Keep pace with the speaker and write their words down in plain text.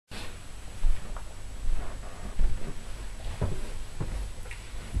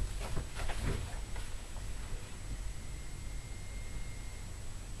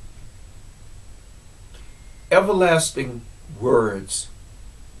everlasting words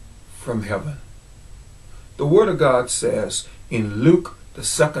from heaven. The Word of God says in Luke, the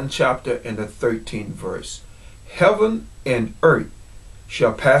 2nd chapter and the 13th verse, heaven and earth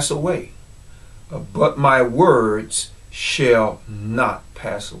shall pass away, but my words shall not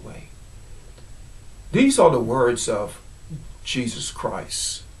pass away. These are the words of Jesus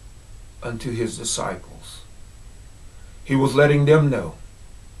Christ unto his disciples. He was letting them know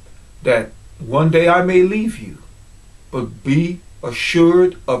that one day I may leave you, but be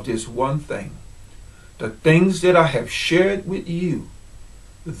assured of this one thing. The things that I have shared with you,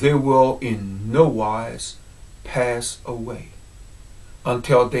 they will in no wise pass away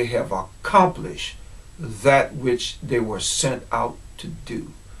until they have accomplished that which they were sent out to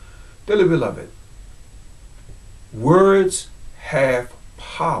do. Dearly beloved, words have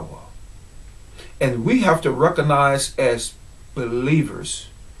power. And we have to recognize as believers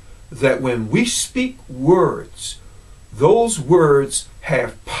that when we speak words, those words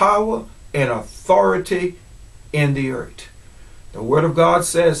have power and authority in the earth. The Word of God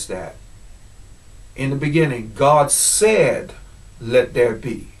says that in the beginning, God said, let there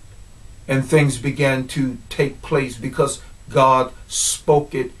be. And things began to take place because God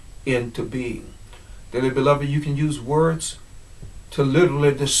spoke it into being. Dearly beloved, you can use words to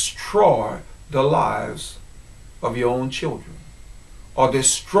literally destroy the lives of your own children, or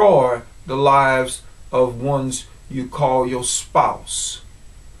destroy the lives of ones you call your spouse,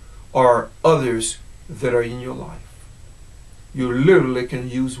 or others that are in your life. You literally can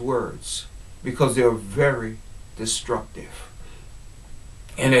use words because they're very destructive.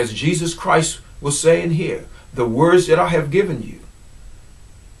 And as Jesus Christ was saying here, the words that I have given you,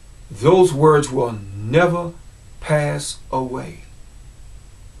 those words will never pass away.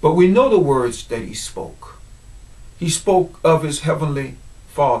 But we know the words that he spoke. He spoke of his heavenly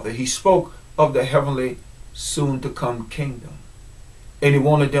Father. He spoke of the heavenly soon-to-come kingdom. And he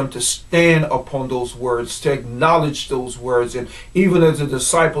wanted them to stand upon those words, to acknowledge those words. And even as the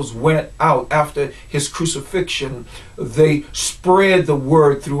disciples went out after his crucifixion, they spread the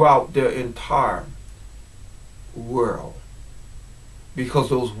word throughout their entire world. Because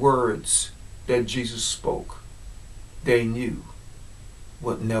those words that Jesus spoke, they knew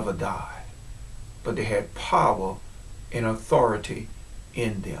would never die. But they had power and authority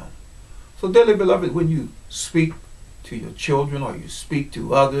in them. So dearly beloved, when you speak to your children or you speak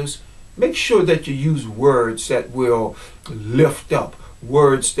to others, make sure that you use words that will lift up,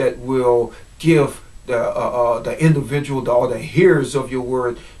 words that will give the individual or the hearers of your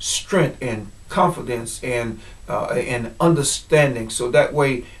word strength and confidence and understanding, so that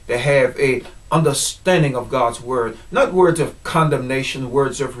way they have a understanding of God's word, not words of condemnation,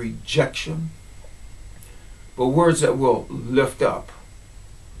 words of rejection, but words that will lift up,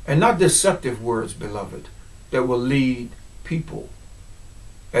 and not deceptive words, beloved, that will lead people,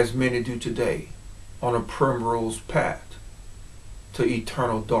 as many do today, on a primrose path to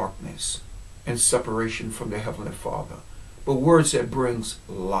eternal darkness and separation from their Heavenly Father, but words that brings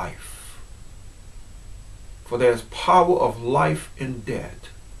life. For there's power of life and death,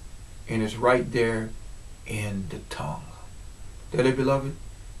 and it's right there in the tongue. Dearly beloved,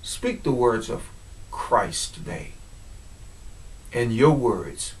 speak the words of Christ today, and your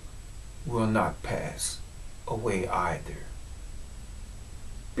words will not pass away either.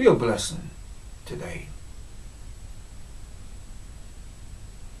 Be a blessing today.